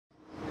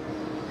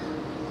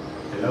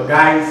Hello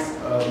guys,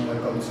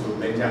 welcome to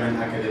Benjamin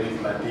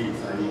Academics Party. It's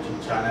a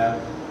YouTube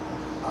channel,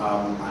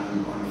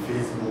 and on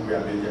Facebook we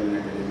are Benjamin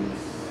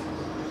Academics.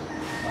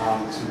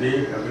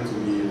 Today we are going to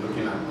be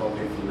looking at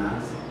public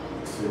finance.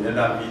 It's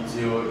another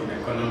video in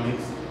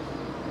economics,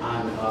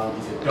 and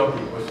it's a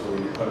topic also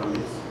in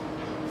economics.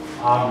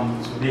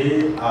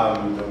 Today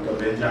Dr.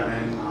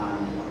 Benjamin,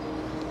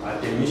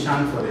 and the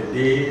mission for the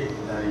day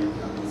that you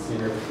can see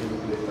everything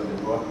placed on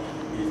the board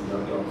is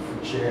Dr.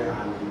 Fuche,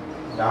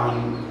 and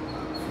down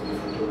for the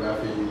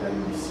photography that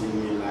you'll be seeing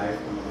me live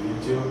on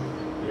YouTube,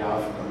 we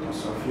have Dr.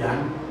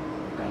 Sofian.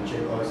 You can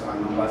check us, our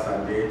numbers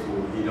are there to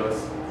lead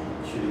us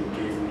should in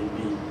case need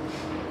be.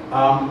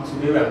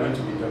 Today we are going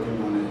to be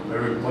talking on a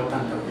very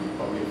important topic,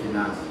 public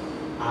finance.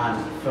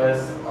 And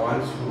first I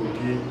want to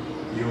give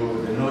you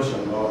the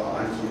notion, or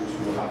I want you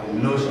to have a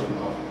notion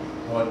of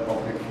what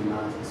public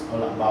finance is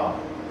all about.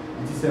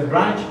 It is a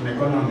branch in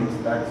economics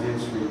that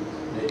deals with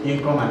the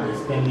income and the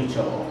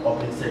expenditure of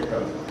public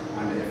sectors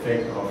and the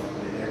effect of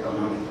the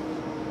economy.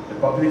 The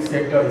public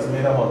sector is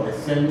made up of the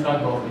central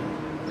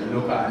government, the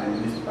local and the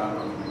municipal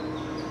government.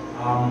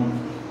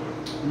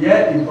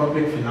 Here in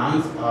public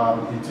finance,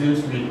 it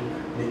deals with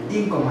the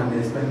income and the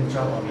expenditure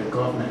of the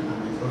government,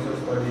 and it also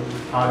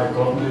studies how the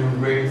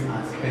government raises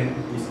and spends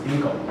its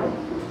income.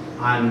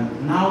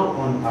 And now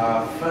on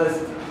our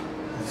first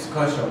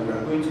discussion, we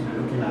are going to be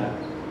looking at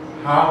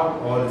how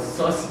all the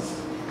sources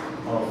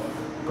of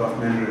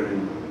government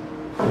revenue.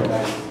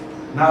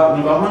 Now,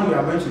 number one, we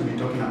are going to be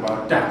talking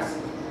about tax.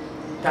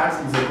 Tax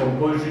is a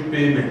compulsory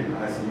payment,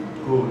 as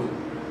it goes,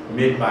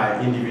 made by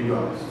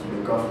individuals to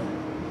the government.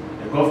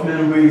 The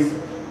government raises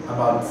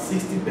about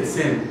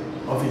 60%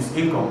 of its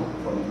income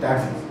from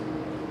taxes.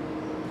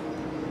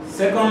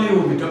 Secondly,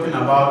 we'll be talking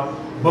about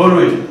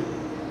borrowing.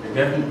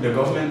 The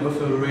government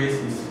also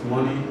raises its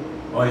money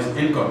or its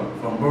income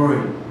from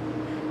borrowing.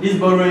 This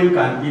borrowing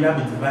can either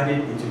be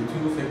divided into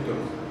two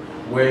sectors,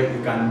 where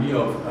it can be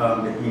of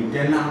the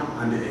internal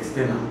and the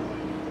external.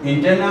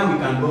 Internal, we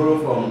can borrow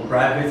from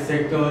private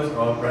sectors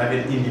or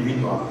private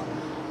individuals,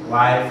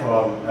 while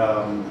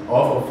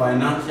from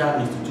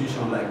financial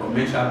institutions like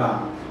commercial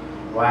banks.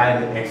 While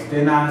the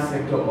external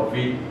sector of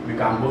it, we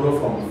can borrow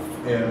from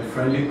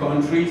friendly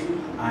countries,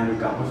 and we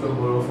can also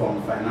borrow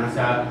from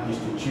financial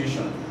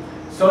institutions.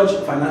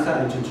 Such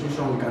financial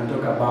institutions, we can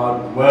talk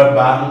about World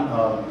Bank,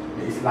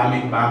 the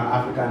Islamic Bank,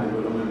 African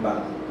Development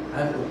Bank.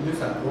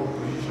 These are all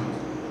positions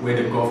where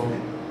the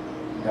government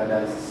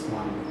gathers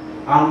money.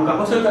 We can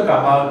also talk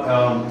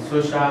about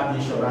social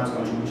insurance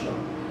contribution.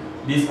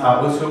 These are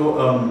also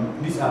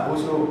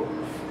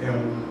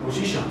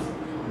positions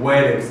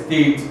where the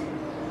state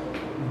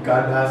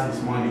gathers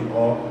its money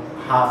or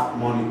have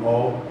money,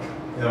 or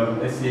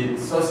let's say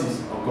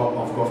sources of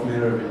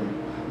government revenue.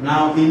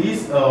 Now, in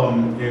these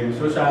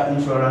social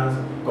insurance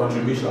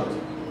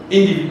contributions,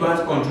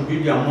 individuals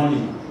contribute their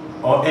money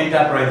or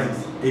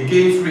enterprises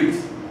against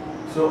risks.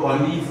 So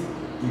on this,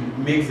 it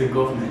makes the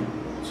government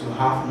to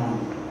have money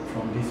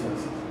from these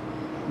sources.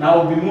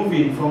 Now we'll be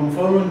moving from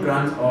foreign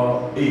grants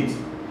or aid.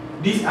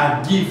 These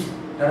are gifts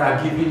that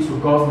are given to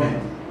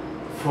government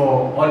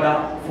from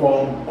other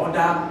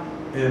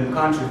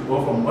countries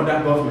or from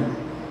other governments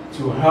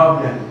to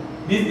help them.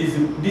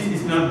 This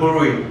is not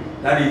borrowing.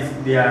 That is,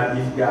 they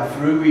are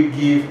free will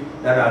gifts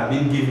that are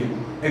being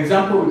given.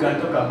 Example, we can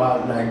talk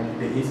about like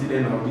the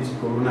incident of this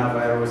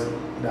coronavirus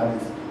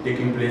that is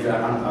taking place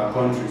around our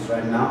countries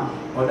right now.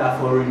 Other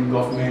foreign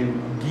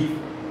government give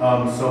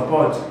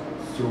support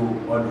to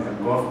other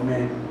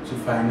government to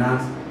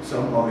finance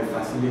some of the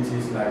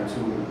facilities, like to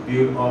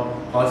build up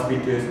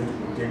hospitals,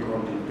 to take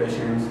up the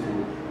patients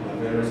to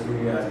various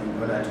areas in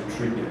order to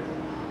treat them.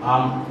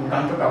 We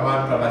can talk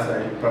about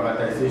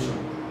privatization.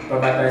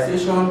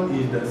 Privatization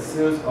is the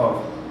sales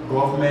of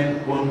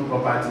government-owned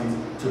properties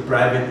to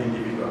private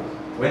individuals.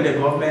 When the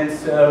government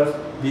sells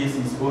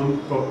its own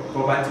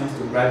properties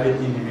to private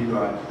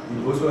individuals,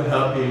 it also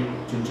helps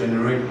him to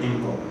generate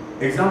income.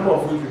 Example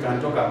of which we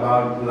can talk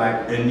about,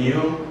 like a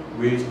NEO,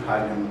 which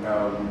has been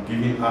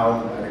given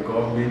out by the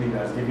government. It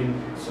has given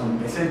some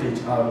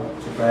percentage out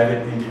to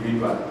private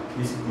individuals.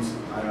 This is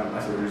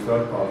as a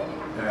result of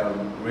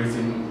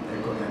raising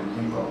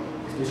income,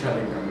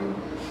 especially in Cameroon.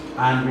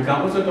 And we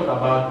can also talk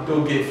about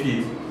toll gate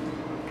fees.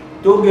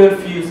 Toll gate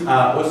fees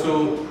are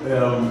also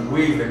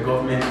ways the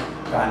government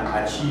can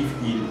achieve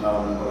in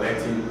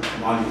collecting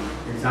money.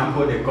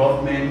 Example, the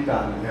government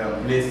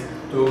can place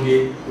toll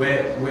gate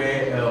where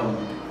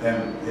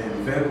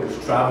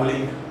vehicles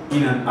traveling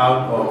in and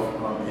out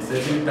of a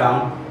certain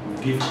town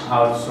give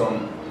out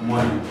some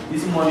money.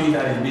 This money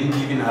that is being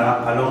given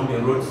along the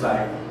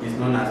roadside is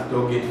known as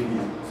toll gate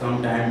fees.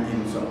 Sometimes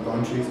in some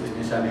countries,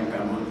 especially in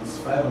Cameroon, it's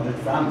 500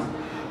 francs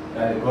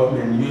that the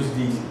government use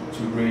this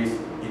to raise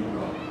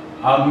income.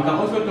 We can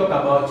also talk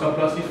about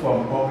surpluses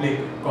from public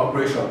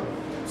corporation.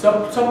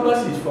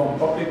 Surpluses from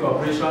public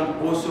corporation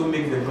also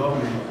make the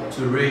government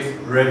to raise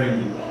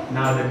revenue.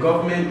 Now, the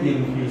government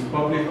in his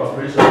public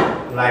corporation,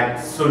 like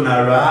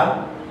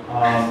Sonara,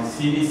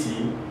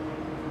 CDC,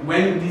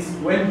 when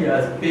he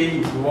has paid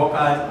his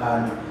workers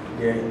and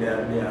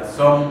there are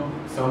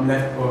some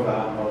leftover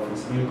of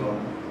his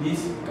income.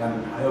 This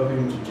can help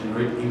him to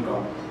generate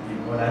income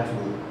in order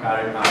to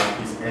carry out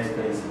his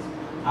expenses.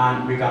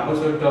 And we can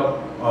also talk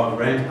of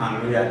rent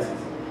and royalties.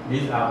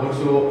 These are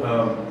also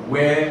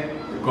where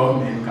the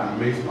government can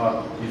raise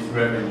up its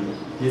revenue.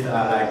 These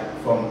are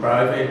like from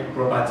private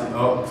property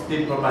or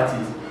state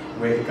properties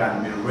where it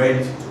can be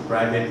rent to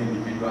private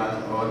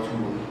individuals or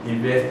to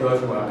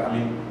investors who are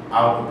coming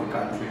out of the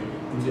country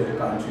into the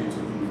country to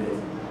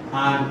invest.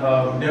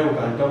 And then we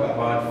can talk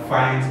about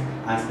fines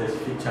and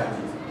specific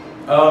charges.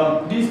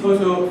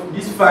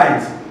 These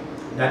fines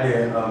that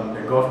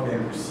the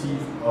government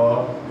receives,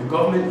 or the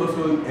government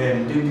also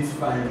do these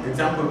fines.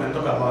 Example, we can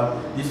talk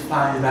about these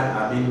fines that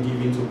are being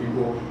given to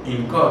people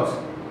in court.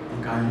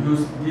 You can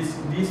use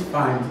these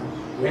fines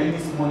when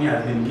this money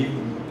has been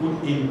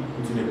put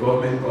into the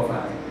government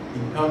coffers.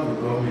 It helps the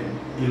government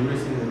in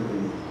raising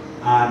revenue.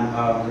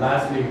 And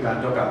lastly, we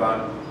can talk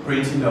about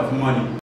printing of money.